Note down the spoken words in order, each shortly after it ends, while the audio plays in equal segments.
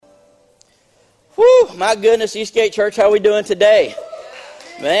Woo! My goodness, Eastgate Church, how are we doing today?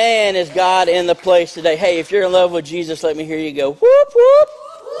 Man, is God in the place today. Hey, if you're in love with Jesus, let me hear you go, whoop, whoop.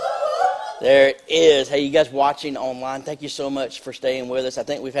 There it is. Hey, you guys watching online, thank you so much for staying with us. I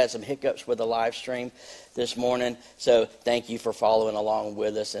think we've had some hiccups with the live stream this morning, so thank you for following along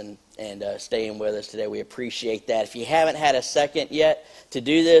with us and staying with us today. We appreciate that. If you haven't had a second yet to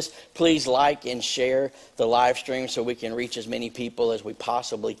do this, please like and share the live stream so we can reach as many people as we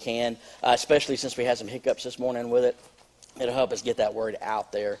possibly can, especially since we had some hiccups this morning with it. It'll help us get that word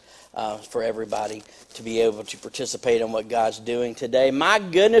out there for everybody to be able to participate in what God's doing today. My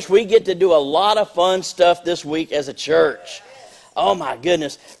goodness, we get to do a lot of fun stuff this week as a church. Oh my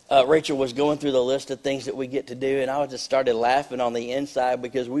goodness, Rachel was going through the list of things that we get to do, and I just started laughing on the inside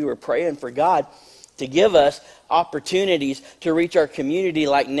because we were praying for God to give us opportunities to reach our community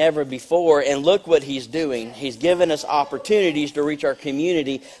like never before. And look what he's doing. He's given us opportunities to reach our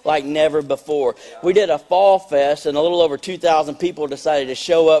community like never before. We did a fall fest, and a little over 2,000 people decided to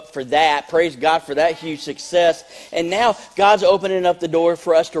show up for that. Praise God for that huge success. And now God's opening up the door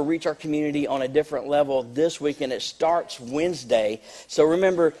for us to reach our community on a different level this week, and it starts Wednesday. So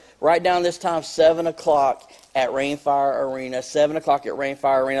remember, right down this time, 7 o'clock at Rainfire Arena, 7 o'clock at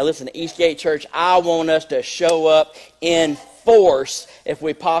Rainfire Arena. Listen, Eastgate Church, I want us to show up in force, if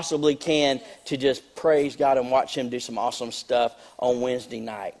we possibly can, to just praise God and watch him do some awesome stuff on Wednesday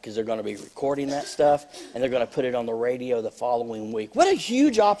night, because they're going to be recording that stuff, and they're going to put it on the radio the following week. What a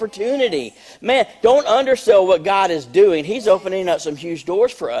huge opportunity. Man, don't undersell what God is doing. He's opening up some huge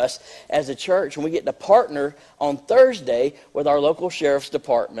doors for us as a church, and we get to partner on Thursday with our local sheriff's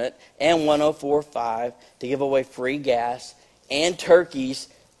department and 104.5 to give away free gas and turkeys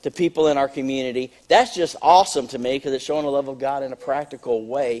to people in our community. That's just awesome to me because it's showing the love of God in a practical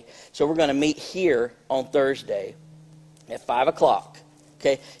way. So we're going to meet here on Thursday at 5 o'clock.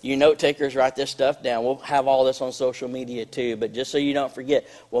 Okay, you note takers, write this stuff down. We'll have all this on social media too, but just so you don't forget,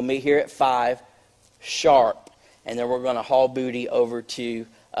 we'll meet here at 5 sharp, and then we're going to haul booty over to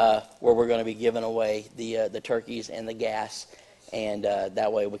where we're going to be giving away the turkeys and the gas, and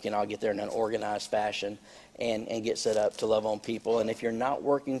that way we can all get there in an organized fashion and get set up to love on people. And if you're not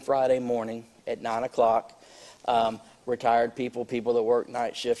working Friday morning at 9 o'clock, retired people that work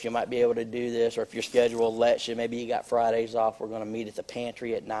night shifts, you might be able to do this, or if your schedule lets you, maybe you got Fridays off, we're going to meet at the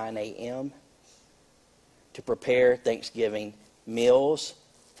pantry at 9 a.m. to prepare Thanksgiving meals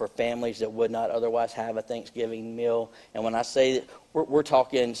for families that would not otherwise have a Thanksgiving meal. And when I say that, we're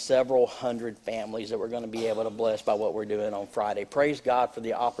talking several hundred families that we're going to be able to bless by what we're doing on Friday. Praise God for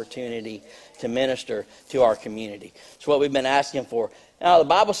the opportunity to minister to our community. It's what we've been asking for. Now, the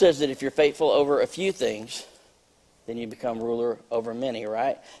Bible says that if you're faithful over a few things, then you become ruler over many,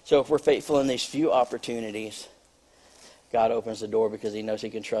 right? So if we're faithful in these few opportunities, God opens the door because he knows he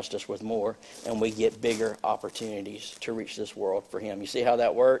can trust us with more, and we get bigger opportunities to reach this world for him. You see how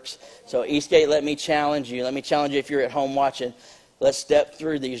that works? So Eastgate, let me challenge you. Let me challenge you if you're at home watching. Let's step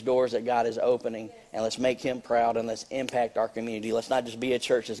through these doors that God is opening, and let's make him proud, and let's impact our community. Let's not just be a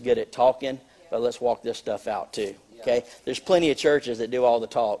church that's good at talking, but let's walk this stuff out too. Okay? There's plenty of churches that do all the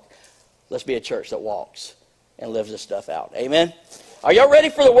talk. Let's be a church that walks and lives this stuff out. Amen? Are y'all ready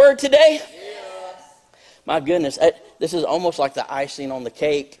for the word today? My goodness, this is almost like the icing on the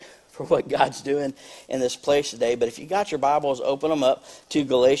cake for what God's doing in this place today. But if you got your Bibles, open them up to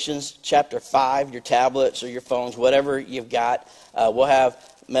Galatians chapter 5, your tablets or your phones, whatever you've got. We'll have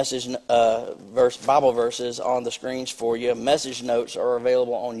Bible verses on the screens for you. Message notes are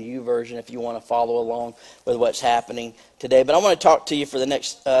available on YouVersion if you want to follow along with what's happening today. But I want to talk to you for the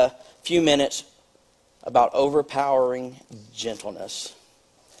next few minutes about overpowering gentleness.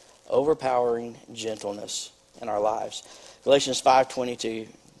 Overpowering gentleness in our lives. Galatians 5:22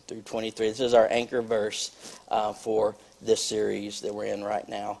 through 23. This is our anchor verse for this series that we're in right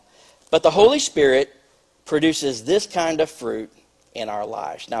now. But the Holy Spirit produces this kind of fruit in our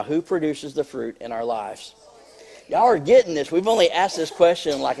lives. Now, who produces the fruit in our lives? Y'all are getting this. We've only asked this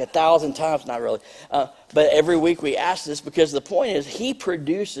question like 1,000 times, not really. But every week we ask this because the point is he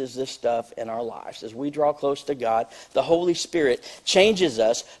produces this stuff in our lives. As we draw close to God, the Holy Spirit changes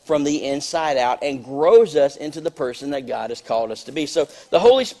us from the inside out and grows us into the person that God has called us to be. So the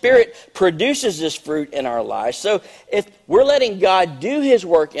Holy Spirit produces this fruit in our lives. So if we're letting God do his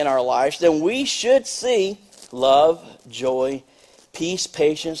work in our lives, then we should see love, joy, peace,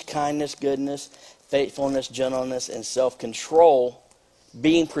 patience, kindness, goodness, faithfulness, gentleness, and self-control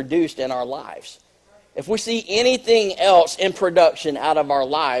being produced in our lives. If we see anything else in production out of our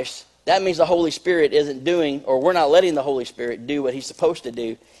lives, that means the Holy Spirit isn't doing, or we're not letting the Holy Spirit do what he's supposed to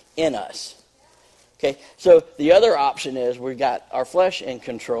do in us. Okay, so the other option is we've got our flesh in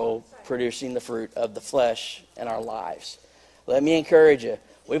control, producing the fruit of the flesh in our lives. Let me encourage you.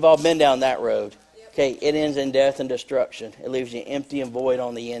 We've all been down that road. Okay, it ends in death and destruction. It leaves you empty and void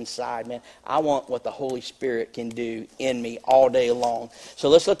on the inside, man. I want what the Holy Spirit can do in me all day long. So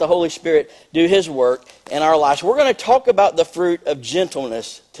let's let the Holy Spirit do His work in our lives. We're going to talk about the fruit of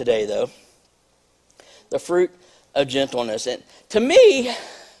gentleness today, though. The fruit of gentleness. And to me,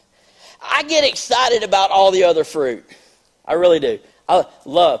 I get excited about all the other fruit. I really do. I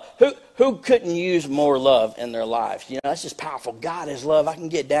love. Who couldn't use more love in their lives? You know, that's just powerful. God is love. I can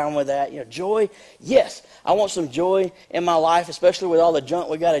get down with that. You know, joy. Yes, I want some joy in my life, especially with all the junk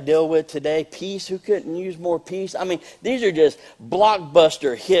we got to deal with today. Peace. Who couldn't use more peace? I mean, these are just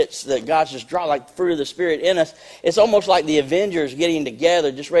blockbuster hits that God's just dropped like the fruit of the Spirit in us. It's almost like the Avengers getting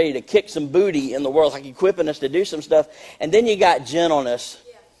together, just ready to kick some booty in the world, like equipping us to do some stuff. And then you got gentleness,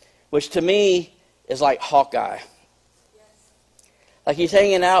 which to me is like Hawkeye. Like he's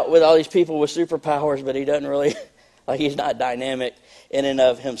hanging out with all these people with superpowers, but he doesn't really, like he's not dynamic in and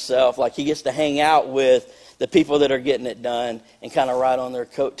of himself. Like he gets to hang out with the people that are getting it done and kind of ride on their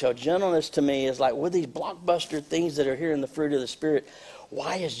coattail. Gentleness to me is like, with these blockbuster things that are here in the fruit of the Spirit,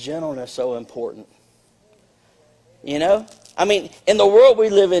 why is gentleness so important? You know? I mean, in the world we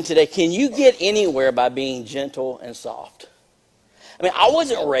live in today, can you get anywhere by being gentle and soft? I mean, I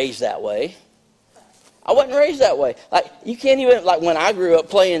wasn't raised that way. I wasn't raised that way. Like, you can't even, like when I grew up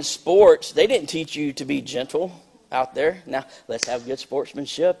playing sports, they didn't teach you to be gentle out there. Now, let's have good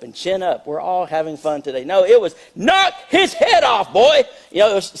sportsmanship and chin up. We're all having fun today. No, it was knock his head off, boy. You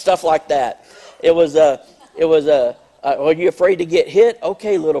know, it was stuff like that. Are you afraid to get hit?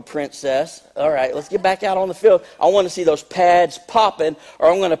 Okay, little princess. All right, let's get back out on the field. I want to see those pads popping,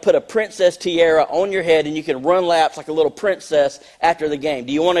 or I'm going to put a princess tiara on your head and you can run laps like a little princess after the game.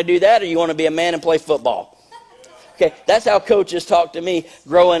 Do you want to do that, or you want to be a man and play football? Okay, that's how coaches talk to me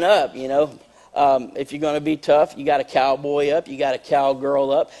growing up, you know. If you're going to be tough, you got a cowboy up, you got a cowgirl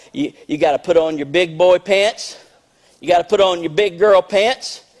up. You got to put on your big boy pants. You got to put on your big girl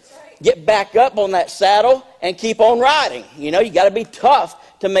pants. Get back up on that saddle and keep on riding. You know, you got to be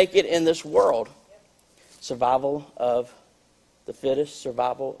tough to make it in this world. Survival of the fittest,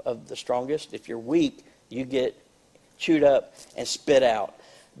 survival of the strongest. If you're weak, you get chewed up and spit out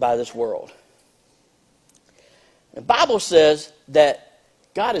by this world. The Bible says that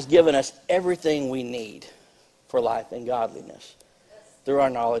God has given us everything we need for life and godliness through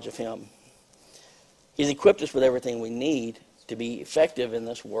our knowledge of Him. He's equipped us with everything we need to be effective in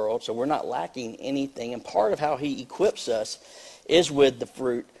this world, so we're not lacking anything. And part of how He equips us is with the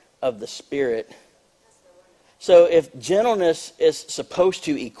fruit of the Spirit. So if gentleness is supposed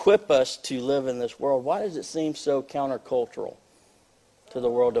to equip us to live in this world, why does it seem so countercultural to the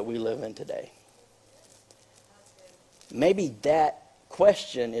world that we live in today? Maybe that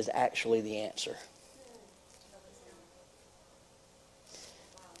question is actually the answer.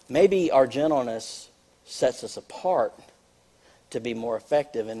 Maybe our gentleness sets us apart to be more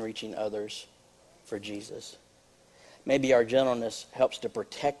effective in reaching others for Jesus. Maybe our gentleness helps to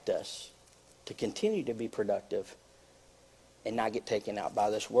protect us to continue to be productive and not get taken out by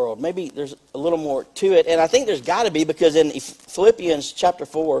this world. Maybe there's a little more to it, and I think there's got to be, because in Philippians chapter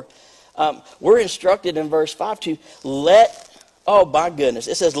 4, we're instructed in verse 5 to oh my goodness,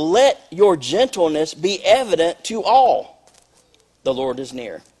 it says, let your gentleness be evident to all. The Lord is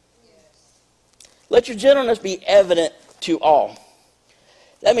near. Let your gentleness be evident to all.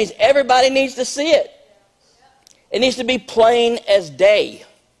 That means everybody needs to see it. It needs to be plain as day.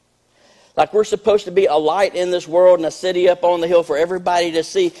 Like we're supposed to be a light in this world and a city up on the hill for everybody to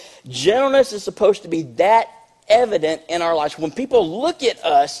see. Gentleness is supposed to be that evident in our lives. When people look at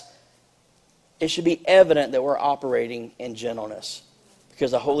us, it should be evident that we're operating in gentleness,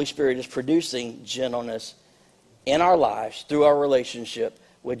 because the Holy Spirit is producing gentleness in our lives through our relationship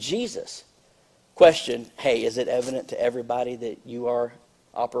with Jesus. Question, hey, is it evident to everybody that you are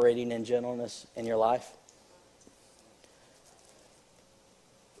operating in gentleness in your life?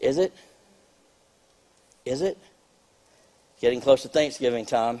 Is it? Is it? Getting close to Thanksgiving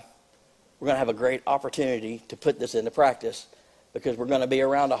time, we're going to have a great opportunity to put this into practice, because we're going to be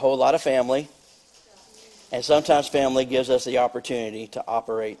around a whole lot of family, and sometimes family gives us the opportunity to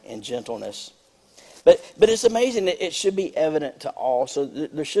operate in gentleness. But it's amazing that it should be evident to all. So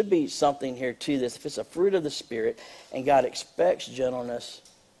there should be something here to this. If it's a fruit of the Spirit, and God expects gentleness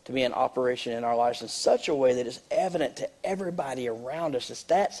to be in operation in our lives in such a way that it's evident to everybody around us,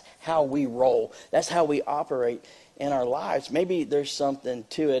 that's how we roll. That's how we operate in our lives. Maybe there's something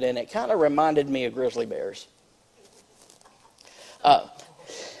to it, and it kind of reminded me of grizzly bears.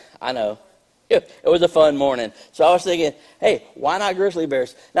 I know. It was a fun morning. So I was thinking, hey, why not grizzly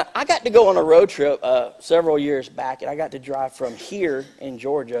bears? Now, I got to go on a road trip several years back, and I got to drive from here in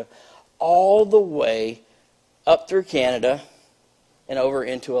Georgia all the way up through Canada and over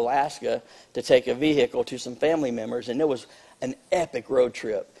into Alaska to take a vehicle to some family members, and it was an epic road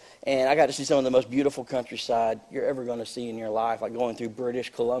trip. And I got to see some of the most beautiful countryside you're ever going to see in your life, like going through British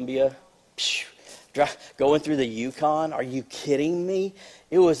Columbia, going through the Yukon. Are you kidding me?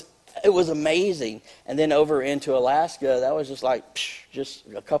 It was amazing. And then over into Alaska, that was just like just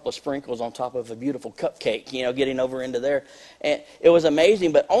a couple of sprinkles on top of a beautiful cupcake, getting over into there. And it was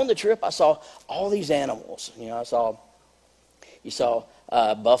amazing. But on the trip, I saw all these animals. You saw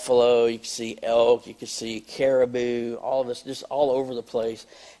buffalo, you could see elk, you could see caribou, all of this, just all over the place.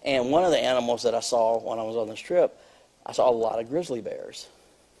 And one of the animals that I saw when I was on this trip, I saw a lot of grizzly bears.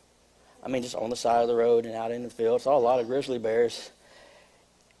 I mean, just on the side of the road and out in the field, saw a lot of grizzly bears.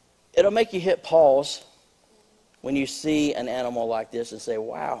 It'll make you hit pause when you see an animal like this and say,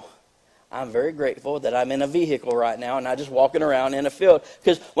 wow, I'm very grateful that I'm in a vehicle right now and not just walking around in a field.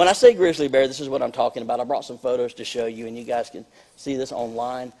 Because when I say grizzly bear, this is what I'm talking about. I brought some photos to show you, and you guys can see this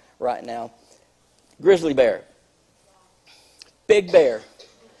online right now. Grizzly bear. Big bear.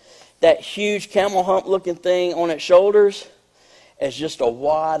 That huge camel hump looking thing on its shoulders is just a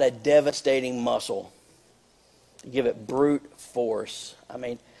wad of devastating muscle. Give it brute force. I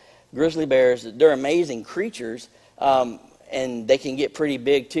mean, grizzly bears, they're amazing creatures. And they can get pretty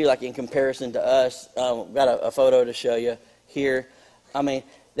big too, like in comparison to us. Got a photo to show you here. I mean,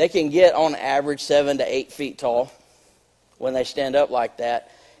 they can get on average 7 to 8 feet tall when they stand up like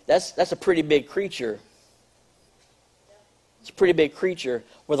that. That's a pretty big creature. It's a pretty big creature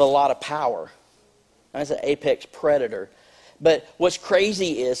with a lot of power. That's an apex predator. But what's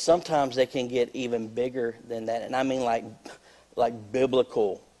crazy is sometimes they can get even bigger than that, and I mean like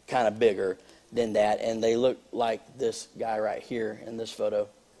biblical kind of bigger than that, and they look like this guy right here in this photo.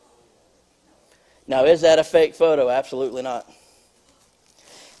 Now, is that a fake photo? Absolutely not.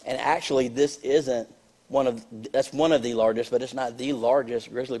 And actually, this isn't that's one of the largest, but it's not the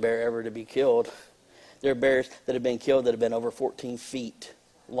largest grizzly bear ever to be killed. There are bears that have been killed that have been over 14 feet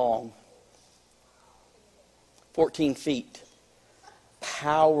long. 14 feet.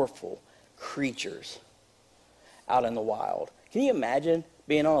 Powerful creatures out in the wild. Can you imagine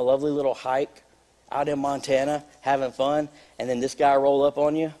being on a lovely little hike out in Montana, having fun, and then this guy roll up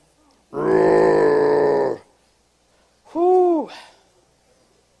on you? Whew.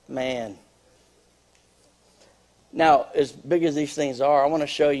 Man. Now, as big as these things are, I want to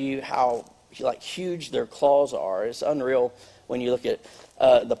show you how huge their claws are. It's unreal when you look at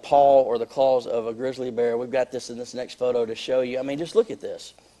the paw or the claws of a grizzly bear. We've got this in this next photo to show you. I mean, just look at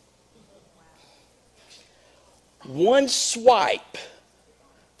this. One swipe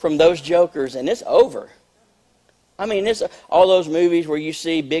from those jokers, and it's over. I mean, it's all those movies where you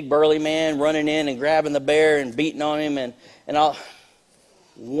see big burly man running in and grabbing the bear and beating on him and all.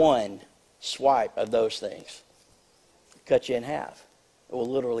 One swipe of those things cut you in half. It will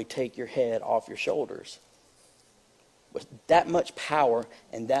literally take your head off your shoulders. With that much power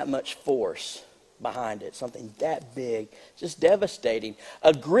and that much force behind it, something that big, just devastating.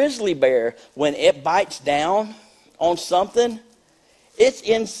 A grizzly bear, when it bites down on something, it's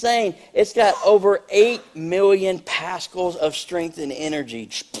insane. It's got over 8 million pascals of strength and energy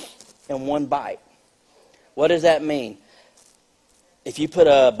in one bite. What does that mean? If you put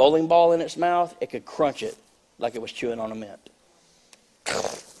a bowling ball in its mouth, it could crunch it like it was chewing on a mint.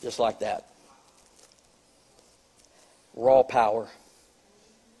 Just like that. Raw power.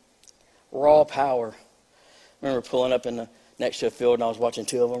 Raw power. I remember pulling up next to a field, and I was watching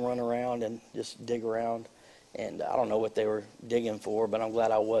two of them run around and just dig around. And I don't know what they were digging for, but I'm glad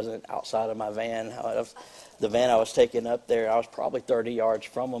I wasn't outside of my van. The van I was taking up there, I was probably 30 yards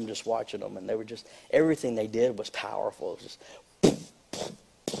from them just watching them. And they were just, everything they did was powerful. It was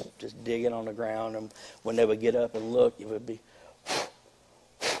just digging on the ground. And when they would get up and look, it would be...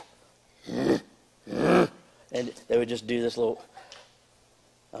 And they would just do this little...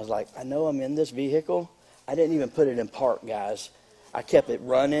 I was like, I know I'm in this vehicle. I didn't even put it in park, guys. I kept it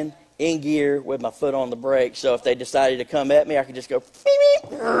running in gear with my foot on the brake. So if they decided to come at me, I could just go, beep,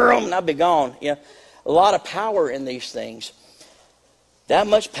 beep, and I'd be gone. You know, a lot of power in these things. That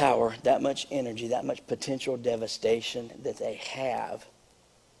much power, that much energy, that much potential devastation that they have.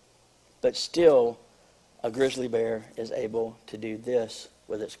 But still, a grizzly bear is able to do this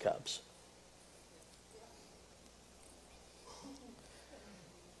with its cubs.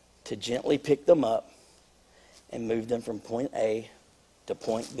 To gently pick them up and move them from point A to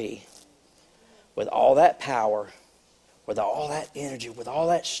point B. With all that power, with all that energy, with all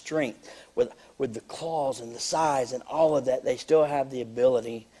that strength, with the claws and the size and all of that, they still have the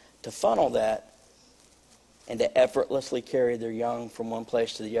ability to funnel that and to effortlessly carry their young from one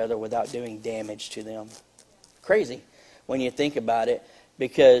place to the other without doing damage to them. Crazy when you think about it,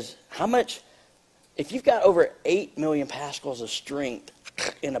 because how much, if you've got over 8 million pascals of strength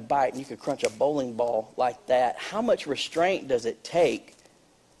in a bite and you could crunch a bowling ball like that, how much restraint does it take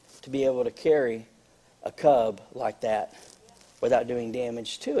to be able to carry a cub like that without doing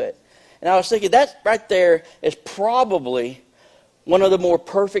damage to it? And I was thinking that right there is probably one of the more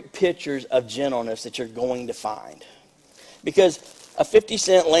perfect pictures of gentleness that you're going to find. Because a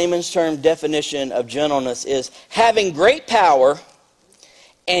 50-cent layman's term definition of gentleness is having great power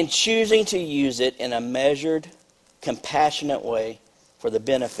and choosing to use it in a measured, compassionate way for the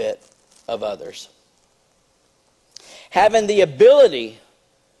benefit of others. Having the ability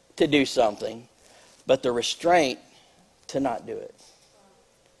to do something, but the restraint to not do it.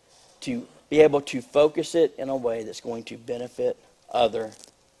 To be able to focus it in a way that's going to benefit other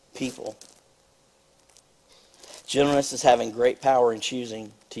people. Gentleness is having great power and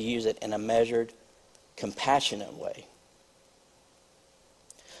choosing to use it in a measured, compassionate way.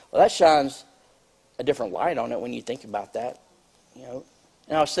 Well, that shines a different light on it when you think about that. You know,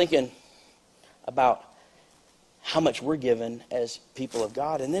 and I was thinking about how much we're given as people of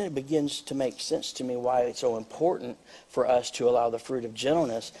God, and then it begins to make sense to me why it's so important for us to allow the fruit of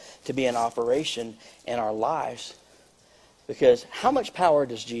gentleness to be in operation in our lives. Because how much power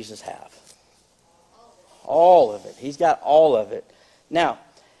does Jesus have? All of it. He's got all of it. Now,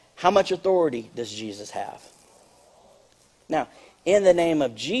 how much authority does Jesus have? Now, in the name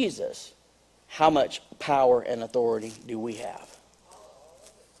of Jesus, how much power and authority do we have?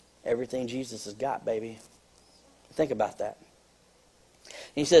 Everything Jesus has got, baby. Think about that. And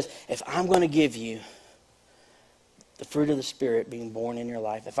he says, if I'm going to give you the fruit of the Spirit being born in your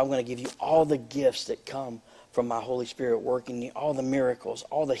life, if I'm going to give you all the gifts that come from my Holy Spirit working, all the miracles,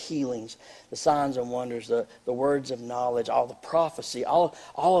 all the healings, the signs and wonders, the words of knowledge, all the prophecy, all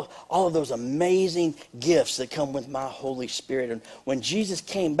of those amazing gifts that come with my Holy Spirit. And when Jesus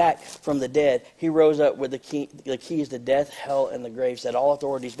came back from the dead, he rose up with the keys to death, hell, and the grave, said, all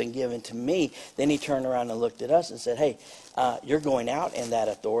authority has been given to me. Then he turned around and looked at us and said, hey, you're going out in that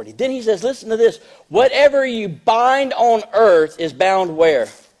authority. Then he says, listen to this, whatever you bind on earth is bound where?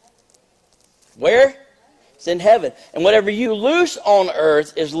 Where? It's in heaven. And whatever you loose on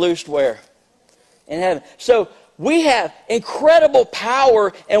earth is loosed where? In heaven. So we have incredible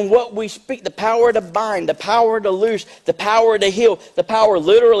power in what we speak. The power to bind, the power to loose, the power to heal, the power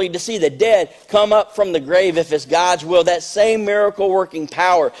literally to see the dead come up from the grave if it's God's will. That same miracle working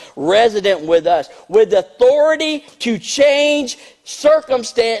power resident with us. With authority to change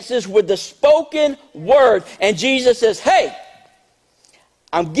circumstances with the spoken word. And Jesus says, hey,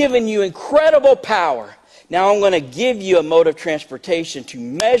 I'm giving you incredible power. Now I'm going to give you a mode of transportation to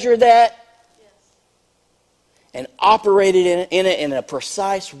measure that and operate it in a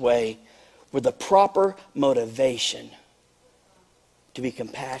precise way with the proper motivation to be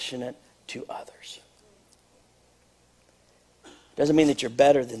compassionate to others. Doesn't mean that you're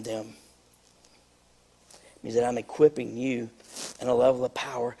better than them. It means that I'm equipping you in a level of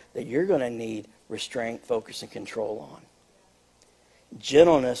power that you're going to need restraint, focus, and control on.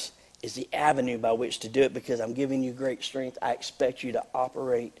 Gentleness is the avenue by which to do it, because I'm giving you great strength. I expect you to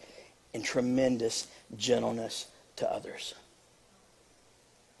operate in tremendous gentleness to others.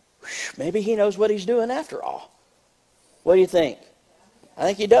 Maybe he knows what he's doing after all. What do you think? I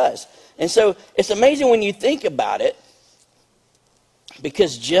think he does. And so it's amazing when you think about it,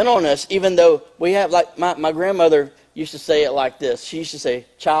 because gentleness, even though we have, like my grandmother used to say it like this. She used to say,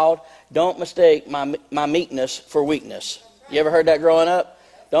 child, don't mistake my meekness for weakness. You ever heard that growing up?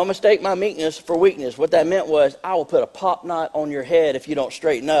 Don't mistake my meekness for weakness. What that meant was, I will put a pop knot on your head if you don't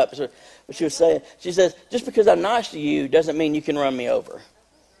straighten up. That's what she was saying. She says, just because I'm nice to you doesn't mean you can run me over.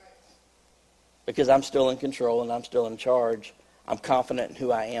 Because I'm still in control and I'm still in charge. I'm confident in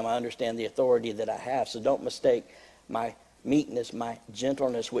who I am. I understand the authority that I have. So don't mistake my meekness, my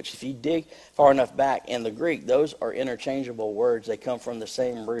gentleness, which if you dig far enough back in the Greek, those are interchangeable words. They come from the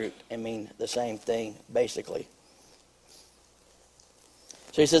same root and mean the same thing, basically.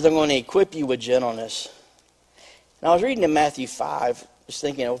 So he says, I'm going to equip you with gentleness. And I was reading in Matthew 5, just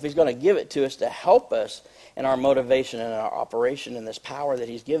thinking, well, if he's going to give it to us to help us in our motivation and our operation and this power that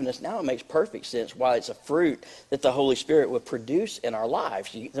he's given us, now it makes perfect sense why it's a fruit that the Holy Spirit would produce in our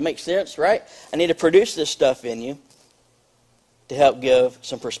lives. Does that make sense, right? I need to produce this stuff in you to help give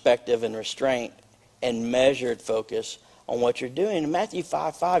some perspective and restraint and measured focus on what you're doing. In Matthew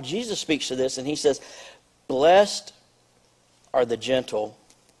 5:5, Jesus speaks to this and he says, blessed are the gentle,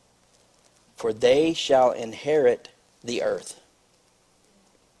 for they shall inherit the earth.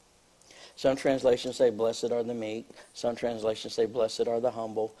 Some translations say, blessed are the meek. Some translations say, blessed are the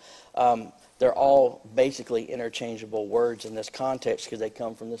humble. They're all basically interchangeable words in this context because they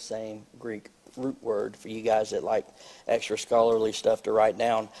come from the same Greek root word for you guys that like extra scholarly stuff to write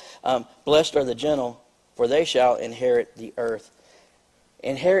down. Blessed are the gentle, for they shall inherit the earth.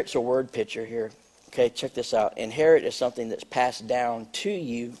 Inherit's a word picture here. Okay, check this out. Inherit is something that's passed down to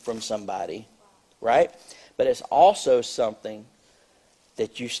you from somebody, right? But it's also something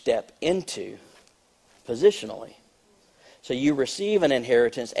that you step into positionally. So you receive an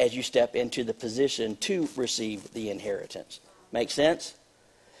inheritance as you step into the position to receive the inheritance. Make sense?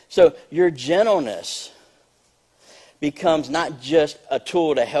 So your gentleness becomes not just a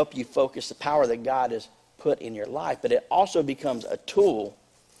tool to help you focus the power that God has put in your life, but it also becomes a tool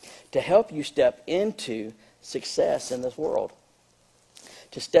to help you step into success in this world.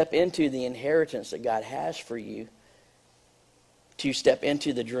 To step into the inheritance that God has for you. To step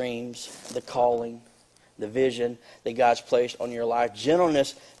into the dreams, the calling, the vision that God's placed on your life.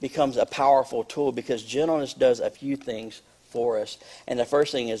 Gentleness becomes a powerful tool because gentleness does a few things for us. And the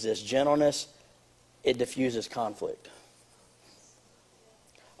first thing is this: gentleness, it diffuses conflict.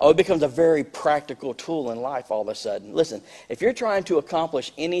 Oh, it becomes a very practical tool in life all of a sudden. Listen, if you're trying to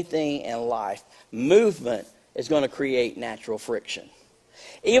accomplish anything in life, movement is going to create natural friction.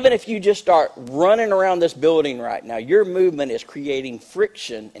 Even if you just start running around this building right now, your movement is creating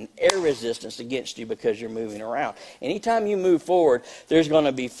friction and air resistance against you because you're moving around. Anytime you move forward, there's going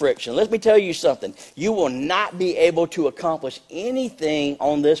to be friction. Let me tell you something. You will not be able to accomplish anything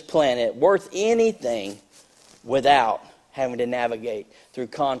on this planet worth anything without having to navigate through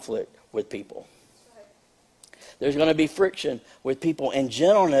conflict with people. There's going to be friction with people, and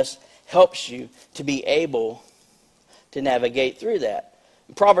gentleness helps you to be able to navigate through that.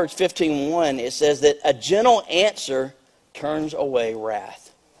 In Proverbs 15:1, it says that a gentle answer turns away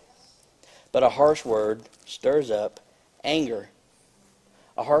wrath, but a harsh word stirs up anger.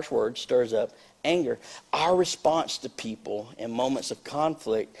 A harsh word stirs up anger. Our response to people in moments of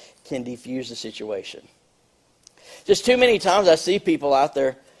conflict can defuse the situation. Just too many times I see people out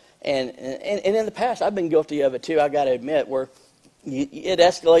there, and in the past I've been guilty of it too, I got to admit, where it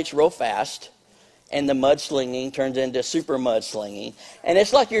escalates real fast. And the mudslinging turns into super mudslinging. And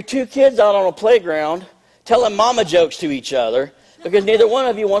it's like you're two kids out on a playground telling mama jokes to each other because neither one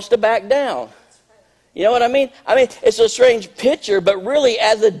of you wants to back down. You know what I mean? I mean, it's a strange picture, but really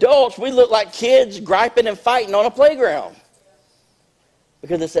as adults, we look like kids griping and fighting on a playground.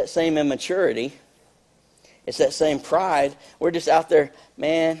 Because it's that same immaturity. It's that same pride. We're just out there,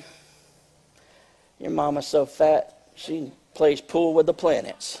 man, your mama's so fat, she plays pool with the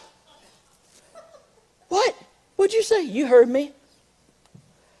planets. What? What'd you say? You heard me.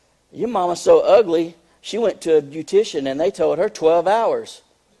 Your mama's so ugly, she went to a beautician and they told her 12 hours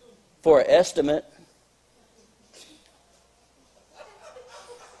for an estimate.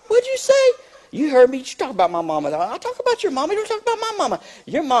 What'd you say? You heard me. You talk about my mama. I'll talk about your mama. You don't talk about my mama.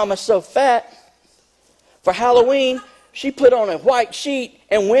 Your mama's so fat. For Halloween, she put on a white sheet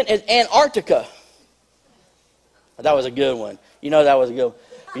and went to Antarctica. That was a good one. You know that was a good one.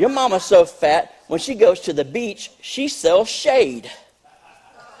 Your mama's so fat, when she goes to the beach, she sells shade.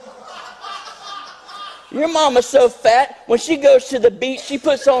 Your mama's so fat, when she goes to the beach, she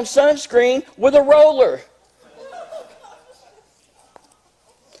puts on sunscreen with a roller.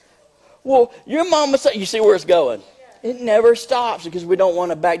 Well, your mama's so... You see where it's going? It never stops because we don't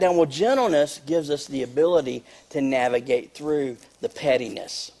want to back down. Well, gentleness gives us the ability to navigate through the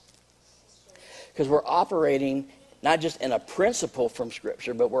pettiness. Because we're operating not just in a principle from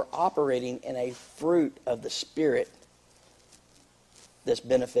Scripture, but we're operating in a fruit of the Spirit that's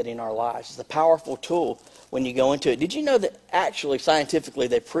benefiting our lives. It's a powerful tool when you go into it. Did you know that actually, scientifically,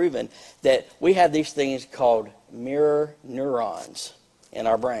 they've proven that we have these things called mirror neurons in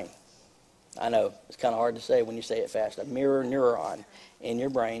our brain? I know, it's kind of hard to say when you say it fast. A mirror neuron in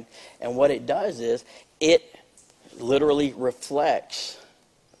your brain. And what it does is it literally reflects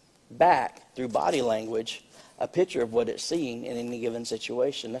back through body language a picture of what it's seeing in any given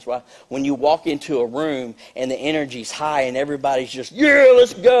situation. That's why when you walk into a room and the energy's high and everybody's just, yeah,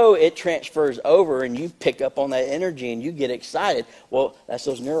 let's go, it transfers over and you pick up on that energy and you get excited. Well, that's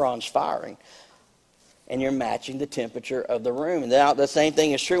those neurons firing. And you're matching the temperature of the room. And now the same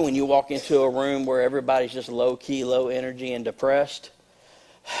thing is true when you walk into a room where everybody's just low-key, low energy and depressed.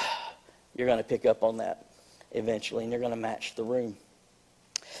 You're going to pick up on that eventually and you're going to match the room.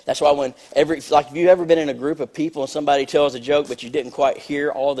 That's why if you've ever been in a group of people and somebody tells a joke but you didn't quite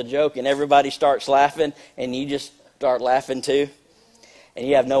hear all the joke and everybody starts laughing and you just start laughing too. And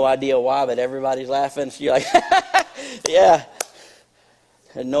you have no idea why, but everybody's laughing. So you're like, yeah.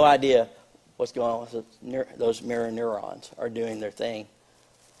 Had no idea what's going on with those mirror neurons are doing their thing.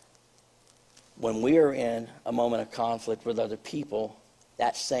 When we are in a moment of conflict with other people,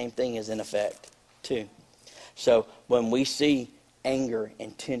 that same thing is in effect too. So when we see anger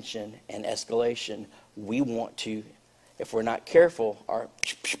and tension and escalation, we want to, if we're not careful,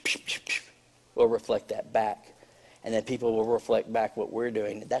 we'll reflect that back. And then people will reflect back what we're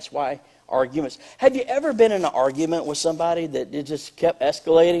doing. That's why arguments. Have you ever been in an argument with somebody that it just kept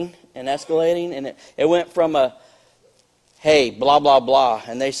escalating and escalating? And it went from a, hey, blah, blah, blah.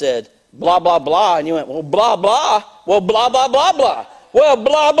 And they said, blah, blah, blah. And you went, well, blah, blah. Well, blah, blah, blah, blah. Well,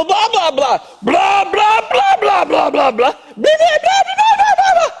 blah, blah, blah, blah, blah. Blah, blah, blah, blah, blah, blah, blah. Blah, blah, blah,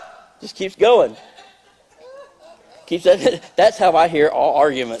 blah, blah. Just keeps going. That's how I hear all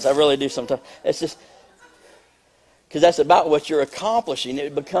arguments. I really do sometimes. It's just, because that's about what you're accomplishing.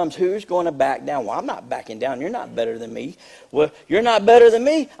 It becomes who's going to back down. Well, I'm not backing down. You're not better than me. Well, you're not better than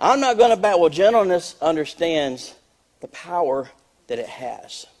me. I'm not going to back. Well, gentleness understands the power that it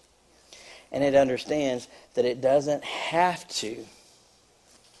has. And it understands that it doesn't have to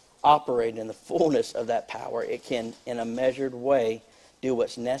operate in the fullness of that power. It can, in a measured way, do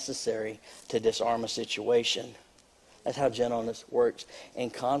what's necessary to disarm a situation. That's how gentleness works in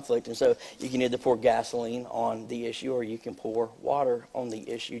conflict. And so you can either pour gasoline on the issue or you can pour water on the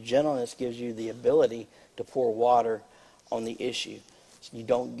issue. Gentleness gives you the ability to pour water on the issue. So you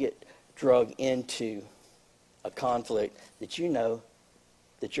don't get drug into a conflict that you know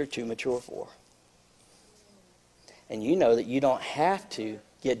that you're too mature for. And you know that you don't have to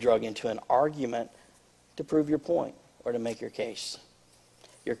get drug into an argument to prove your point or to make your case.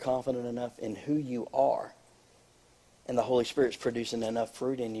 You're confident enough in who you are. And the Holy Spirit's producing enough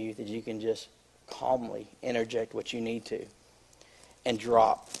fruit in you that you can just calmly interject what you need to and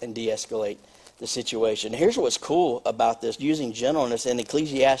drop and de-escalate the situation. Here's what's cool about this, using gentleness. In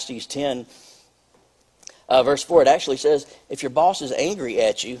Ecclesiastes 10, verse 4, it actually says, if your boss is angry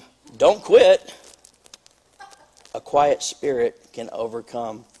at you, don't quit. A quiet spirit can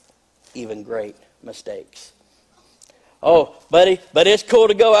overcome even great mistakes. Oh, buddy, but it's cool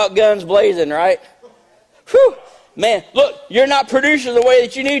to go out guns blazing, right? Whew. Man, look, you're not producing the way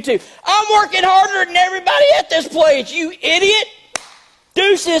that you need to. I'm working harder than everybody at this place, you idiot.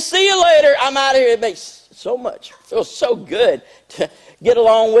 Deuces, see you later. I'm out of here. It makes so much, feels so good to get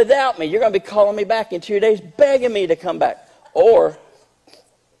along without me. You're going to be calling me back in 2 days, begging me to come back. Or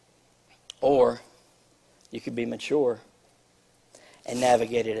you could be mature and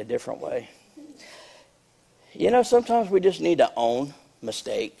navigate it a different way. You know, sometimes we just need to own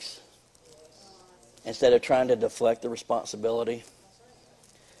mistakes instead of trying to deflect the responsibility.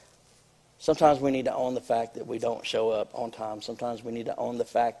 Sometimes we need to own the fact that we don't show up on time. Sometimes we need to own the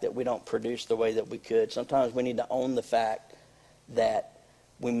fact that we don't produce the way that we could. Sometimes we need to own the fact that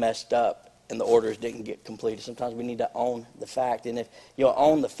we messed up and the orders didn't get completed. Sometimes we need to own the fact. And if you'll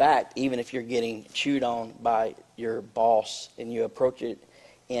own the fact, even if you're getting chewed on by your boss and you approach it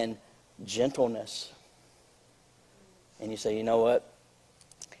in gentleness and you say, you know what?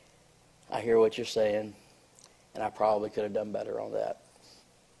 I hear what you're saying, and I probably could have done better on that.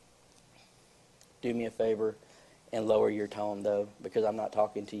 Do me a favor and lower your tone, though, because I'm not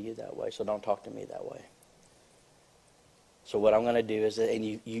talking to you that way, so don't talk to me that way. So what I'm going to do is, and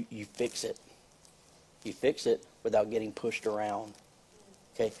you fix it. You fix it without getting pushed around.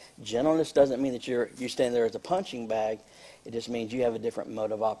 Okay? Gentleness doesn't mean that you stand there as a punching bag. It just means you have a different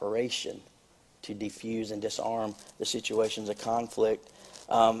mode of operation to diffuse and disarm the situations of conflict.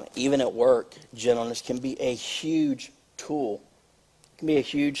 Even at work, gentleness can be a huge tool. It can be a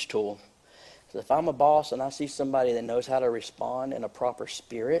huge tool. So if I'm a boss and I see somebody that knows how to respond in a proper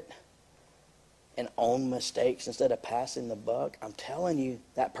spirit and own mistakes instead of passing the buck, I'm telling you,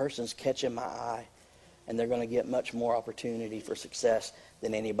 that person's catching my eye, and they're going to get much more opportunity for success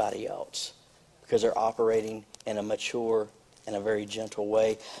than anybody else because they're operating in a mature in a very gentle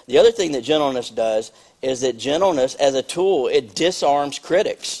way. The other thing that gentleness does is that gentleness as a tool, it disarms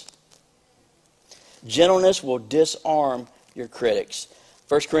critics. Gentleness will disarm your critics.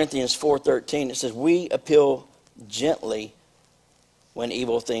 1 Corinthians 4:13, it says, we appeal gently when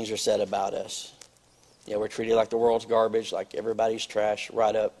evil things are said about us. Yeah, we're treated like the world's garbage, like everybody's trash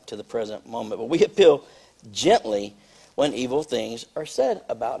right up to the present moment. But we appeal gently when evil things are said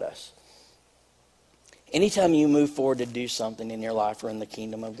about us. Anytime you move forward to do something in your life or in the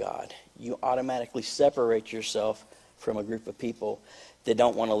kingdom of God, you automatically separate yourself from a group of people that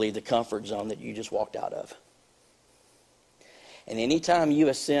don't want to leave the comfort zone that you just walked out of. And anytime you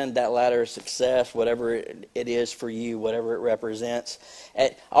ascend that ladder of success, whatever it is for you, whatever it represents,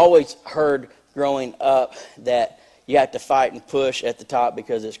 I always heard growing up that you have to fight and push at the top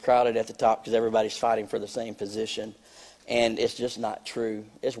because it's crowded at the top because everybody's fighting for the same position. And it's just not true.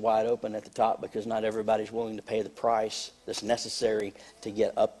 It's wide open at the top because not everybody's willing to pay the price that's necessary to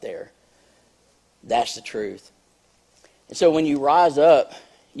get up there. That's the truth. And so when you rise up,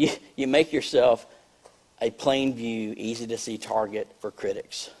 you make yourself a plain view, easy to see target for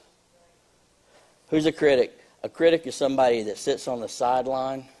critics. Who's a critic? A critic is somebody that sits on the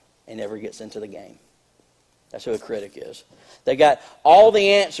sideline and never gets into the game. That's who a critic is. They got all the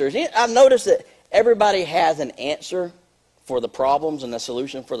answers. I've noticed that everybody has an answer for the problems and a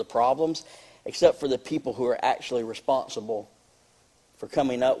solution for the problems, except for the people who are actually responsible for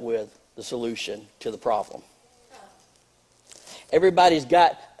coming up with the solution to the problem. Everybody's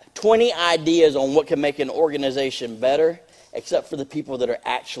got 20 ideas on what can make an organization better, except for the people that are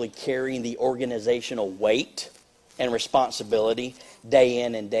actually carrying the organizational weight and responsibility day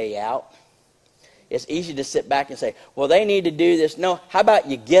in and day out. It's easy to sit back and say, well, they need to do this. No, how about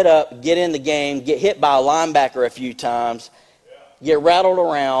you get up, get in the game, get hit by a linebacker a few times, get rattled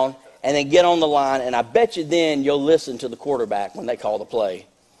around, and then get on the line, and I bet you then you'll listen to the quarterback when they call the play,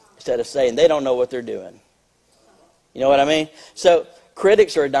 instead of saying they don't know what they're doing. You know what I mean? So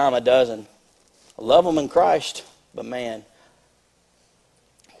critics are a dime a dozen. I love them in Christ, but man,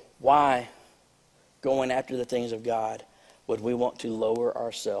 why, going after the things of God, would we want to lower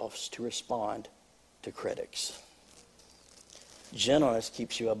ourselves to respond to critics? Gentleness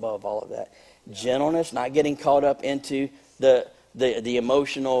keeps you above all of that. Gentleness, not getting caught up into the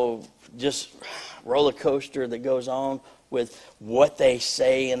emotional just roller coaster that goes on with what they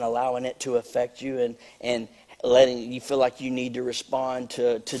say and allowing it to affect you and letting you feel like you need to respond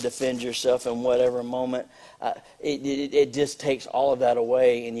to defend yourself in whatever moment. It just takes all of that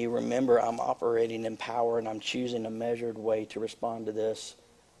away, and you remember, I'm operating in power and I'm choosing a measured way to respond to this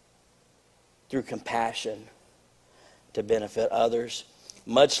through compassion to benefit others.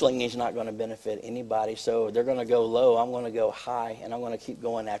 Mudslinging is not going to benefit anybody, so they're going to go low. I'm going to go high, and I'm going to keep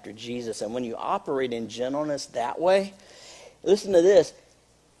going after Jesus. And when you operate in gentleness that way, listen to this,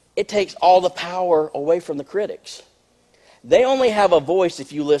 it takes all the power away from the critics. They only have a voice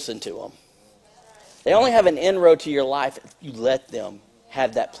if you listen to them. They only have an inroad to your life if you let them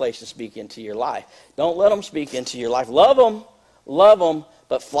have that place to speak into your life. Don't let them speak into your life. Love them,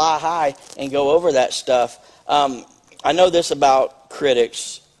 but fly high and go over that stuff. I know this about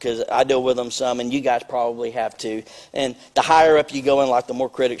critics because I deal with them some, and you guys probably have too. And the higher up you go in life, the more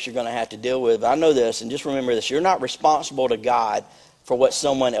critics you're going to have to deal with. But I know this, and just remember this. You're not responsible to God for what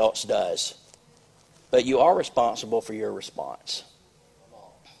someone else does, but you are responsible for your response.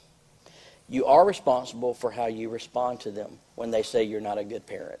 You are responsible for how you respond to them when they say you're not a good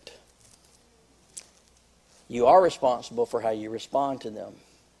parent. You are responsible for how you respond to them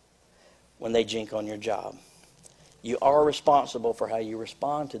when they jink on your job. You are responsible for how you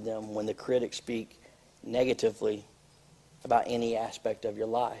respond to them when the critics speak negatively about any aspect of your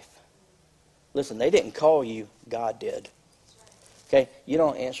life. Listen, they didn't call you, God did. Okay, you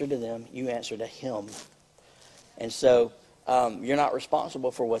don't answer to them, you answer to Him. And so you're not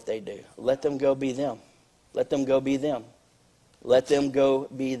responsible for what they do. Let them go be them. Let them go be them. Let them go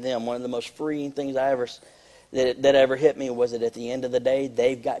be them. One of the most freeing things that ever hit me was that at the end of the day,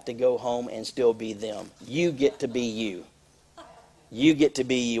 they've got to go home and still be them. You get to be you. You get to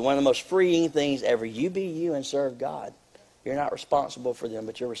be you. One of the most freeing things ever. You be you and serve God. You're not responsible for them,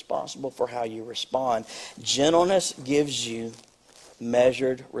 but you're responsible for how you respond. Gentleness gives you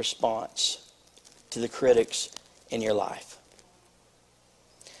measured response to the critics in your life.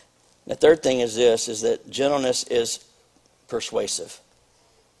 The third thing is this, is that gentleness is persuasive.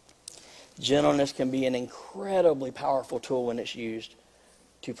 Gentleness can be an incredibly powerful tool when it's used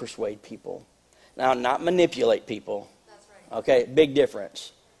to persuade people. Now, not manipulate people. That's right. Okay, big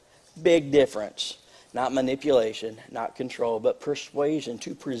difference. Big difference. Not manipulation, not control, but persuasion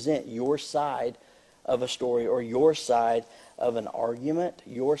to present your side of a story or your side of an argument,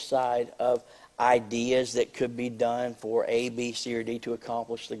 your side of ideas that could be done for A, B, C, or D to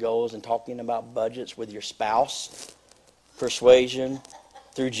accomplish the goals, and talking about budgets with your spouse. Persuasion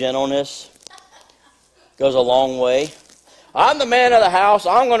through gentleness goes a long way. I'm the man of the house.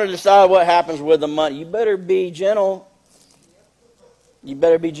 I'm going to decide what happens with the money. You better be gentle. You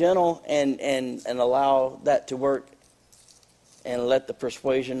better be gentle and allow that to work, and let the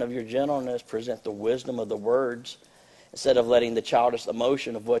persuasion of your gentleness present the wisdom of the words, instead of letting the childish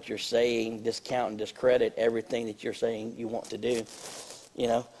emotion of what you're saying discount and discredit everything that you're saying you want to do. You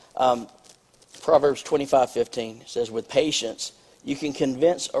know, Proverbs 25:15 says, with patience you can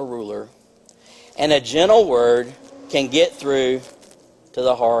convince a ruler, and a gentle word can get through to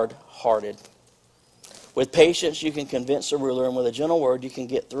the hard-hearted. With patience you can convince a ruler, and with a gentle word you can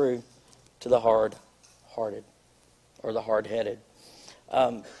get through to the hard-hearted or the hard-headed.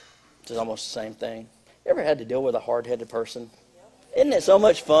 It's almost the same thing. You ever had to deal with a hard-headed person? Isn't it so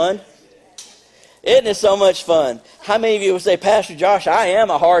much fun? Isn't it so much fun? How many of you would say, Pastor Josh, I am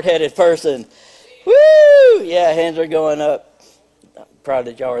a hard-headed person? Woo! Yeah, hands are going up. I'm proud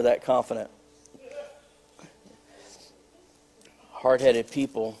that y'all are that confident. Hard-headed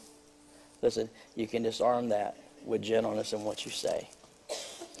people, listen, you can disarm that with gentleness in what you say.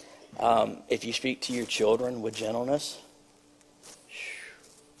 If you speak to your children with gentleness,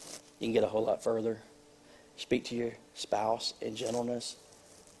 you can get a whole lot further. Speak to your spouse in gentleness,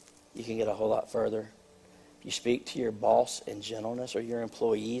 you can get a whole lot further. If you speak to your boss in gentleness or your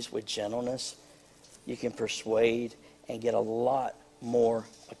employees with gentleness, you can persuade and get a lot more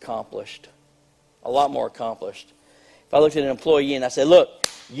accomplished. A lot more accomplished. If I looked at an employee and I said, look,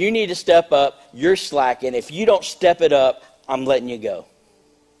 you need to step up, you're slacking. If you don't step it up, I'm letting you go.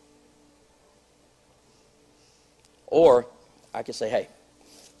 Or I could say, hey,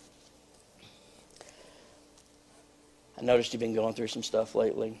 I noticed you've been going through some stuff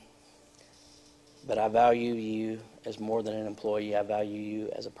lately, but I value you as more than an employee. I value you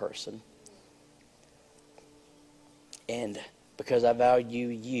as a person. And because I value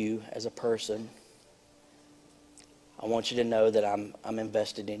you as a person, I want you to know that I'm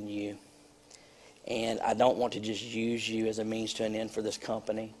invested in you. And I don't want to just use you as a means to an end for this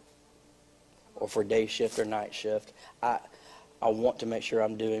company or for day shift or night shift. I want to make sure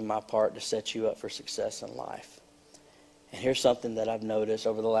I'm doing my part to set you up for success in life. And here's something that I've noticed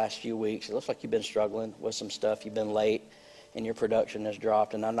over the last few weeks. It looks like you've been struggling with some stuff. You've been late and your production has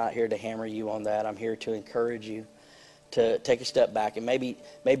dropped. And I'm not here to hammer you on that. I'm here to encourage you to take a step back and maybe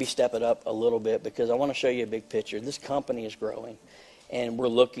step it up a little bit, because I want to show you a big picture. This company is growing, and we're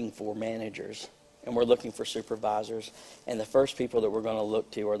looking for managers, and we're looking for supervisors. And the first people that we're going to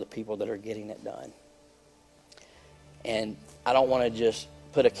look to are the people that are getting it done. And I don't want to just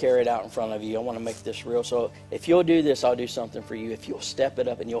put a carrot out in front of you. I want to make this real. So if you'll do this, I'll do something for you. If you'll step it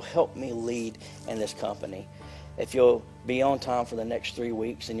up and you'll help me lead in this company. If you'll be on time for the next 3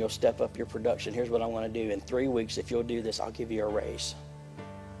 weeks and you'll step up your production, here's what I'm going to do. In 3 weeks, if you'll do this, I'll give you a raise.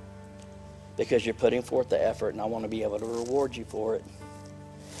 Because you're putting forth the effort, and I want to be able to reward you for it.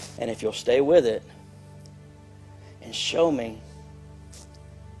 And if you'll stay with it and show me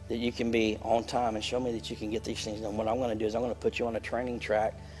that you can be on time and show me that you can get these things done, what I'm going to do is I'm going to put you on a training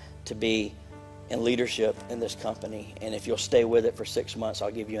track to be in leadership in this company. And if you'll stay with it for 6 months,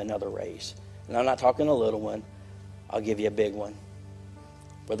 I'll give you another raise. And I'm not talking a little one. I'll give you a big one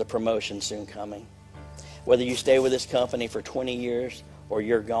with a promotion soon coming. Whether you stay with this company for 20 years or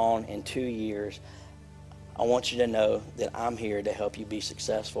you're gone in 2 years, I want you to know that I'm here to help you be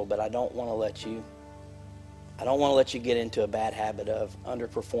successful, but I don't want to let you get into a bad habit of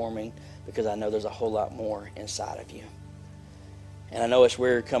underperforming, because I know there's a whole lot more inside of you. And I know it's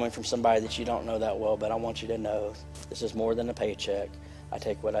weird coming from somebody that you don't know that well, but I want you to know this is more than a paycheck. I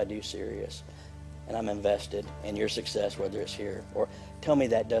take what I do serious, and I'm invested in your success, whether it's here or tell me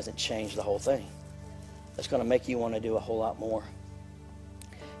that doesn't change the whole thing. That's going to make you want to do a whole lot more,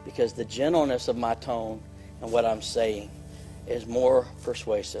 because the gentleness of my tone and what I'm saying is more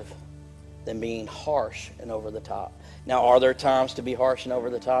persuasive than being harsh and over the top. Now, are there times to be harsh and over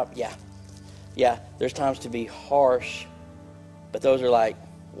the top? Yeah, there's times to be harsh, but those are like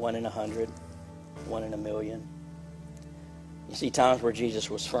 1 in 100, 1 in a million. You see times where Jesus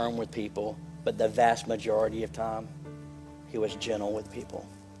was firm with people, but the vast majority of time, he was gentle with people.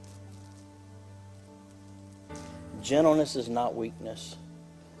 Gentleness is not weakness.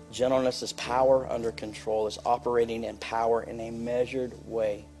 Gentleness is power under control. It's operating in power in a measured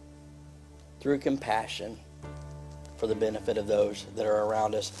way through compassion for the benefit of those that are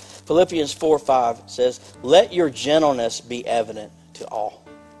around us. Philippians 4:5 says, let your gentleness be evident to all.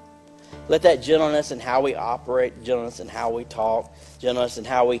 Let that gentleness in how we operate, gentleness in how we talk, gentleness in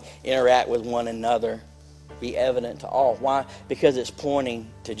how we interact with one another be evident to all. Why? Because it's pointing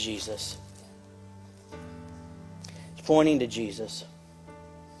to Jesus. It's pointing to Jesus.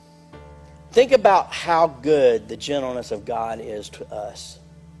 Think about how good the gentleness of God is to us.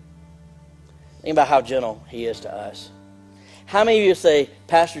 Think about how gentle he is to us. How many of you say,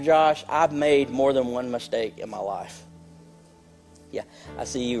 Pastor Josh, I've made more than one mistake in my life? Yeah, I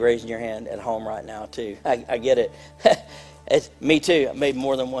see you raising your hand at home right now too. I get it. It's me too. I made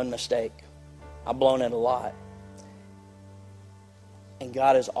more than one mistake. I've blown it a lot. And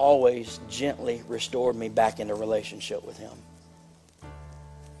God has always gently restored me back into relationship with Him.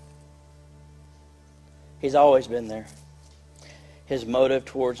 He's always been there. His motive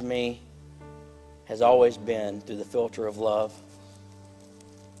towards me has always been through the filter of love.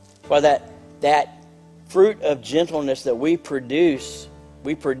 Why that fruit of gentleness that we produce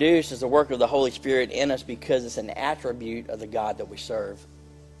as the work of the Holy Spirit in us because it's an attribute of the God that we serve.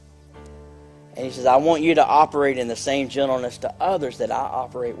 And He says, I want you to operate in the same gentleness to others that I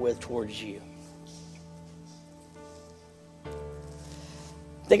operate with towards you.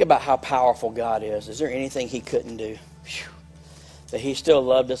 Think about how powerful God is. Is there anything He couldn't do? Whew. But He still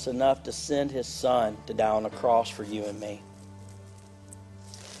loved us enough to send His Son to die on the cross for you and me.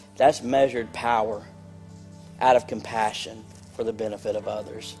 That's measured power out of compassion for the benefit of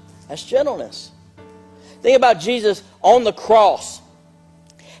others. That's gentleness. Think about Jesus on the cross,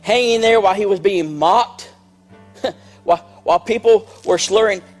 hanging there while He was being mocked, while people were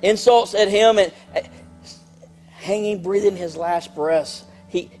slurring insults at Him, and hanging, breathing His last breaths.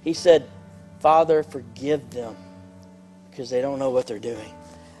 He said, Father, forgive them because they don't know what they're doing.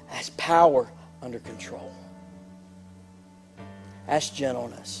 That's power under control. That's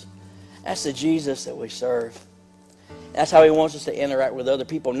gentleness. That's the Jesus that we serve. That's how He wants us to interact with other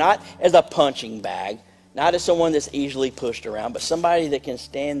people. Not as a punching bag, not as someone that's easily pushed around, but somebody that can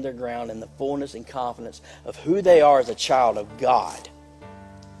stand their ground in the fullness and confidence of who they are as a child of God.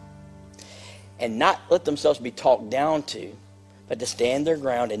 And not let themselves be talked down to, but to stand their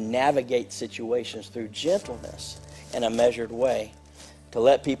ground and navigate situations through gentleness in a measured way. To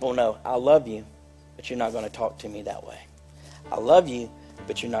let people know, I love you, but you're not going to talk to me that way. I love you,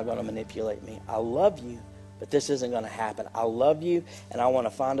 but you're not going to manipulate me. I love you, but this isn't going to happen. I love you, and I want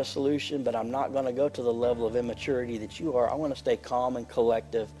to find a solution, but I'm not going to go to the level of immaturity that you are. I want to stay calm and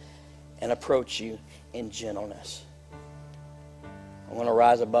collective and approach you in gentleness. I want to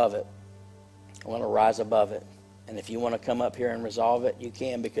rise above it. I want to rise above it. And if you want to come up here and resolve it, you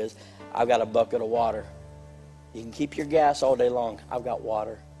can, because I've got a bucket of water. You can keep your gas all day long. I've got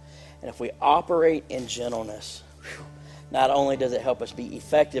water. And if we operate in gentleness, not only does it help us be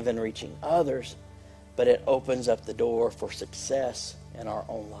effective in reaching others, but it opens up the door for success in our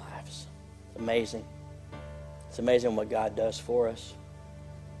own lives. It's amazing. It's amazing what God does for us.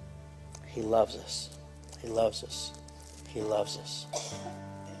 He loves us. He loves us. He loves us.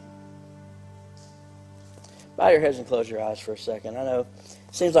 Bow your heads and close your eyes for a second. I know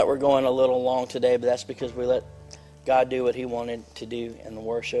it seems like we're going a little long today, but that's because we let God do what He wanted to do in the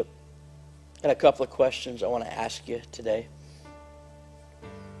worship. I got a couple of questions I want to ask you today.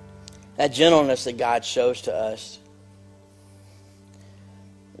 That gentleness that God shows to us,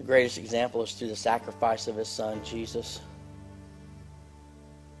 the greatest example is through the sacrifice of His Son, Jesus,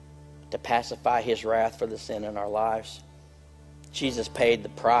 to pacify His wrath for the sin in our lives. Jesus paid the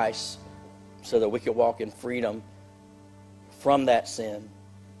price so that we could walk in freedom from that sin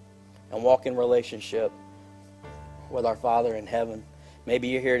and walk in relationship with our Father in heaven. Maybe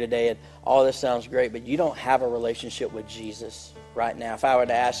you're here today and all this sounds great, but you don't have a relationship with Jesus right now. If I were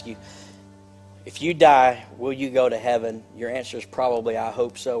to ask you, if you die, will you go to heaven? Your answer is probably, I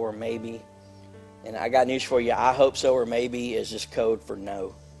hope so, or maybe. And I got news for you. I hope so, or maybe is just code for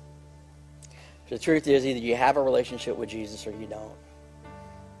no. So the truth is, either you have a relationship with Jesus or you don't.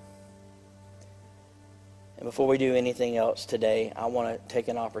 And before we do anything else today, I want to take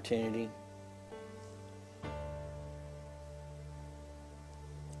an opportunity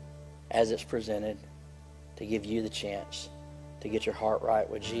as it's presented to give you the chance to get your heart right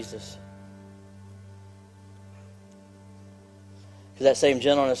with Jesus. Because that same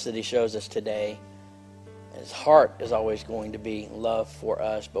gentleness that He shows us today, His heart is always going to be love for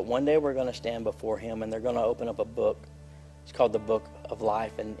us. But one day we're going to stand before Him and they're going to open up a book. It's called the Book of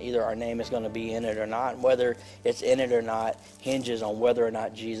Life, and either our name is going to be in it or not. And whether it's in it or not hinges on whether or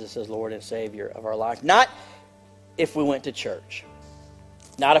not Jesus is Lord and Savior of our life. Not if we went to church.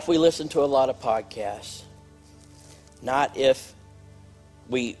 Not if we listened to a lot of podcasts. Not if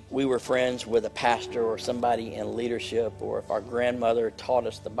we were friends with a pastor or somebody in leadership, or if our grandmother taught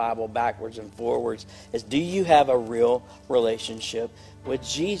us the Bible backwards and forwards. Is, do you have a real relationship with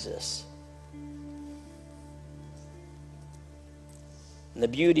Jesus? And the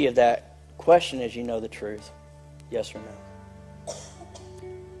beauty of that question is you know the truth. Yes or no.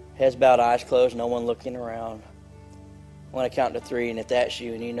 Heads bowed, eyes closed, no one looking around. I want to count to 3, and if that's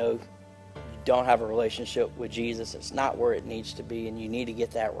you and you know you don't have a relationship with Jesus, it's not where it needs to be, and you need to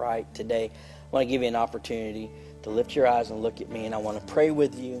get that right today, I want to give you an opportunity to lift your eyes and look at me, and I want to pray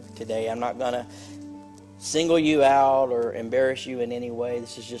with you today. I'm not going to single you out or embarrass you in any way.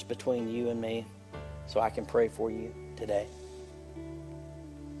 This is just between you and me, so I can pray for you today.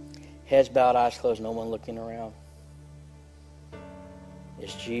 Heads bowed, eyes closed, no one looking around.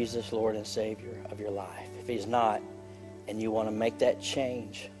 Is Jesus Lord and Savior of your life? If He's not, and you want to make that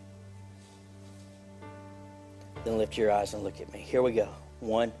change, then lift your eyes and look at me. Here we go.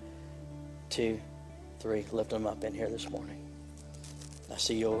 1, 2, 3. Lift them up in here this morning. I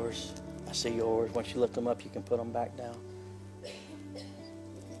see yours. I see yours. Once you lift them up, you can put them back down.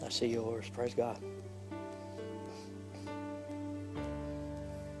 I see yours. Praise God.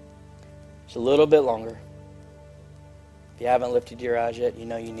 It's a little bit longer. If you haven't lifted your eyes yet, you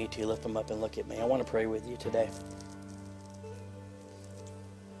know you need to lift them up and look at me. I want to pray with you today.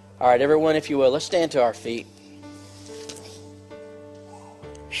 All right, everyone, if you will, let's stand to our feet.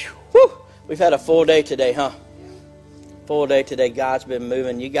 Whew. We've had a full day today, huh? Full day today. God's been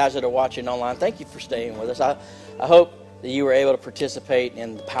moving. You guys that are watching online, thank you for staying with us. I hope that you were able to participate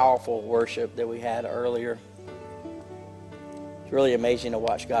in the powerful worship that we had earlier. It's really amazing to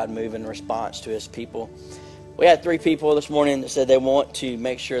watch God move in response to His people. We had 3 people this morning that said they want to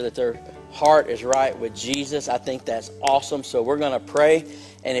make sure that their heart is right with Jesus. I think that's awesome. So we're going to pray.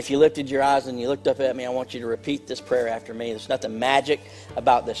 And if you lifted your eyes and you looked up at me, I want you to repeat this prayer after me. There's nothing magic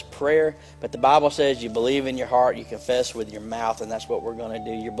about this prayer, but the Bible says you believe in your heart, you confess with your mouth, and that's what we're going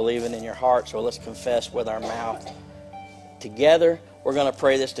to do. You're believing in your heart, so let's confess with our mouth. Together, we're going to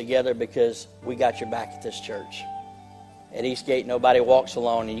pray this together because we got your back at this church. At Eastgate, nobody walks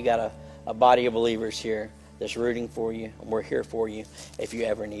alone, and you got a body of believers here that's rooting for you, and we're here for you if you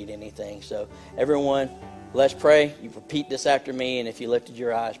ever need anything. So everyone, let's pray. You repeat this after me, and if you lifted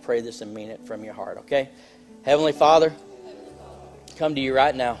your eyes, pray this and mean it from your heart, okay? Heavenly Father, come to you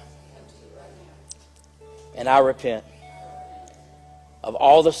right now, and I repent of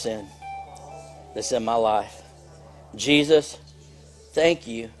all the sin that's in my life. Jesus, thank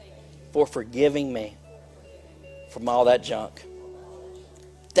you for forgiving me from all that junk.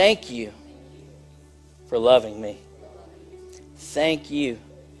 Thank you for loving me. Thank you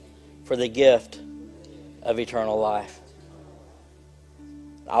for the gift of eternal life.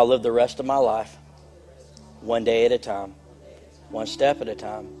 I'll live the rest of my life one day at a time, one step at a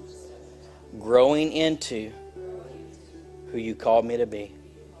time, growing into who you called me to be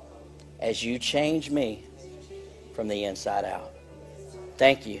as you change me from the inside out.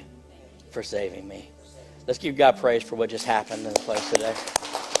 Thank you for saving me. Let's give God praise for what just happened in the place today.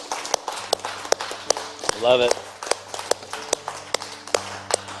 Love it.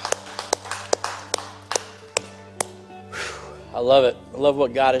 I love it. I love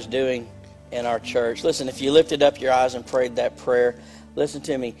what God is doing in our church. Listen, if you lifted up your eyes and prayed that prayer, listen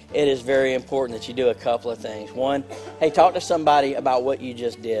to me. It is very important that you do a couple of things. One, hey, talk to somebody about what you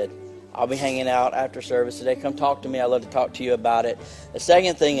just did. I'll be hanging out after service today. Come talk to me. I'd love to talk to you about it. The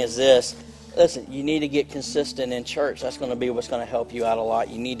second thing is this. Listen, you need to get consistent in church. That's going to be what's going to help you out a lot.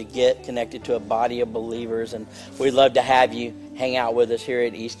 You need to get connected to a body of believers, and we'd love to have you hang out with us here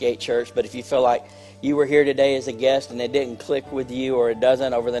at Eastgate Church. But if you feel like you were here today as a guest and it didn't click with you, or it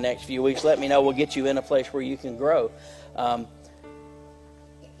doesn't over the next few weeks, let me know. We'll get you in a place where you can grow.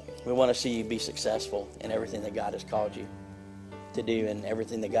 We want to see you be successful in everything that God has called you to do and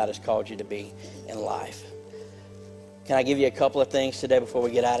everything that God has called you to be in life. Can I give you a couple of things today before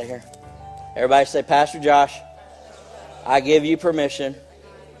we get out of here? Everybody say, Pastor Josh, I give you permission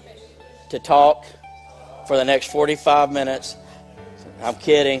to talk for the next 45 minutes. I'm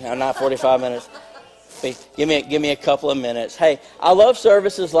kidding. I'm not 45 minutes. Give me a couple of minutes. Hey, I love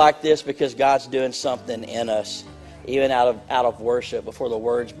services like this because God's doing something in us, even out of worship before the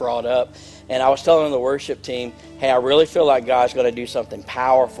word's brought up. And I was telling the worship team, hey, I really feel like God's going to do something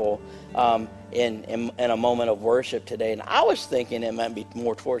powerful in a moment of worship today. And I was thinking it might be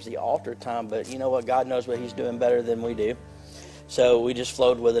more towards the altar time, but you know what? God knows what He's doing better than we do. So we just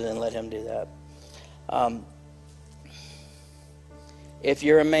flowed with it and let Him do that. If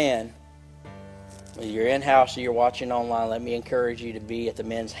you're a man, whether you're in-house or you're watching online, let me encourage you to be at the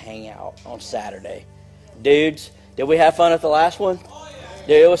men's hangout on Saturday. Dudes, did we have fun at the last one?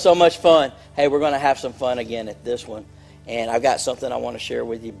 Dude, it was so much fun. Hey, we're going to have some fun again at this one. And I've got something I want to share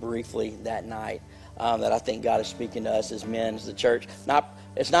with you briefly that night that I think God is speaking to us as men, as the church.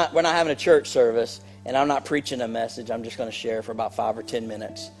 We're not having a church service, and I'm not preaching a message. I'm just going to share for about 5 or 10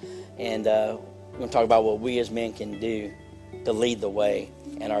 minutes. And we're going to talk about what we as men can do to lead the way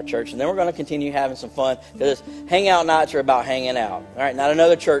in our church. And then we're going to continue having some fun, because hangout nights are about hanging out. All right, not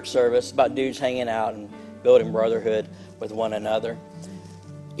another church service. It's about dudes hanging out and building brotherhood with one another.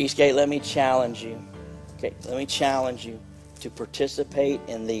 Eastgate, let me challenge you. Okay, let me challenge you to participate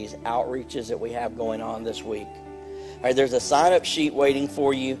in these outreaches that we have going on this week. All right, there's a sign-up sheet waiting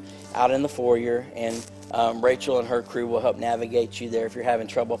for you out in the foyer, and Rachel and her crew will help navigate you there if you're having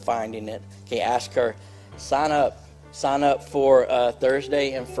trouble finding it. Okay, ask her. Sign up for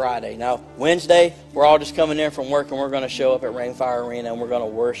Thursday and Friday. Now, Wednesday, we're all just coming in from work, and we're going to show up at Rainfire Arena, and we're going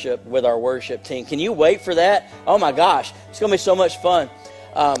to worship with our worship team. Can you wait for that? Oh, my gosh. It's going to be so much fun.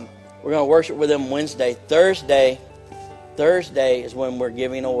 We're going to worship with them Wednesday. Thursday is when we're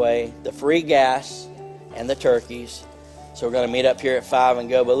giving away the free gas and the turkeys. So we're going to meet up here at 5 and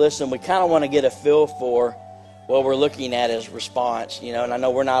go. But listen, we kind of want to get a feel for what we're looking at as response, and I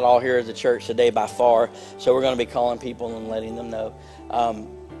know we're not all here as a church today by far, so we're going to be calling people and letting them know.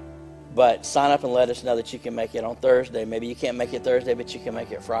 But sign up and let us know that you can make it on Thursday. Maybe you can't make it Thursday, but you can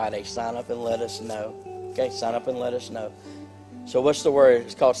make it Friday. Sign up and let us know. Okay, sign up and let us know. So what's the word?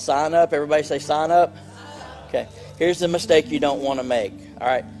 It's called sign up. Everybody say sign up. Okay, here's the mistake you don't want to make. All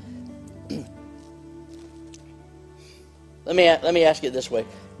right. Let me ask it this way.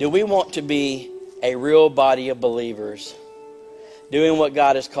 Do we want to be a real body of believers doing what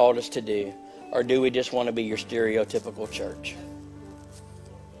God has called us to do, or do we just want to be your stereotypical church?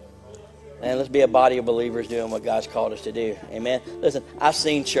 And let's be a body of believers doing what God's called us to do. Amen. Listen, I've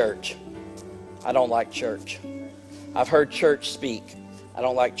seen church. I don't like church. I've heard church speak. I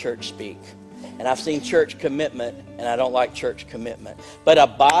don't like church speak. And I've seen church commitment, and I don't like church commitment. But a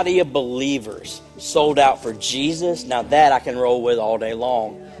body of believers sold out for Jesus, now that I can roll with all day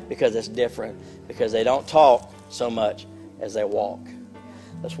long, because it's different. Because they don't talk so much as they walk.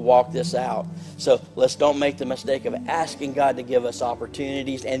 Let's walk this out. So let's don't make the mistake of asking God to give us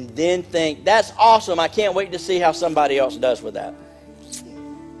opportunities and then think, that's awesome, I can't wait to see how somebody else does with that.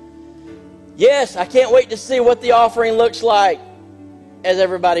 Yes, I can't wait to see what the offering looks like as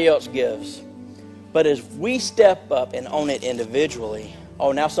everybody else gives. But as we step up and own it individually,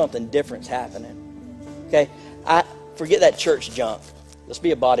 oh, now something different's happening. Okay? Forget that church junk. Let's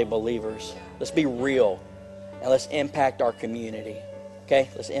be a body of believers. Let's be real. And let's impact our community. Okay?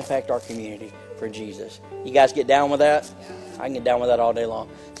 Let's impact our community for Jesus. You guys get down with that? I can get down with that all day long.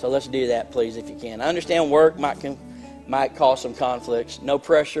 So let's do that, please, if you can. I understand work might cause some conflicts. No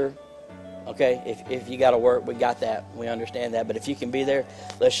pressure. Okay? If you got to work, we got that. We understand that. But if you can be there,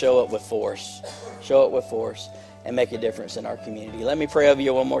 let's show up with force. Show up with force and make a difference in our community. Let me pray over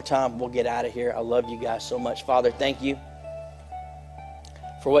you one more time. We'll get out of here. I love you guys so much. Father, thank you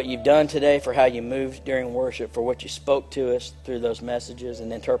for what you've done today, for how you moved during worship, for what you spoke to us through those messages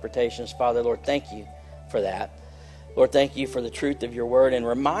and interpretations. Father, Lord, thank you for that. Lord, thank you for the truth of your word and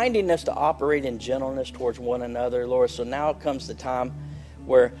reminding us to operate in gentleness towards one another, Lord. So now comes the time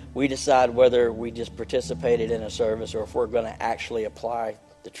where we decide whether we just participated in a service or if we're going to actually apply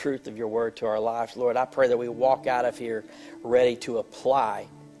the truth of your word to our lives. Lord, I pray that we walk out of here ready to apply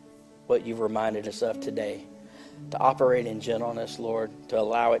what you've reminded us of today. To operate in gentleness, Lord, to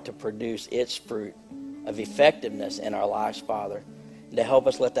allow it to produce its fruit of effectiveness in our lives, Father. And to help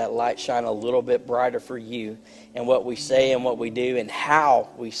us let that light shine a little bit brighter for you in what we say and what we do and how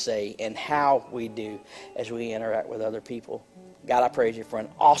we say and how we do as we interact with other people. God, I praise you for an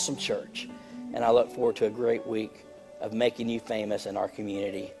awesome church. And I look forward to a great week of making you famous in our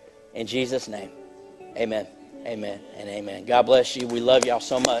community. In Jesus' name, amen, amen, and amen. God bless you. We love y'all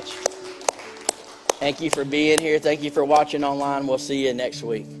so much. Thank you for being here. Thank you for watching online. We'll see you next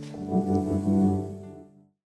week.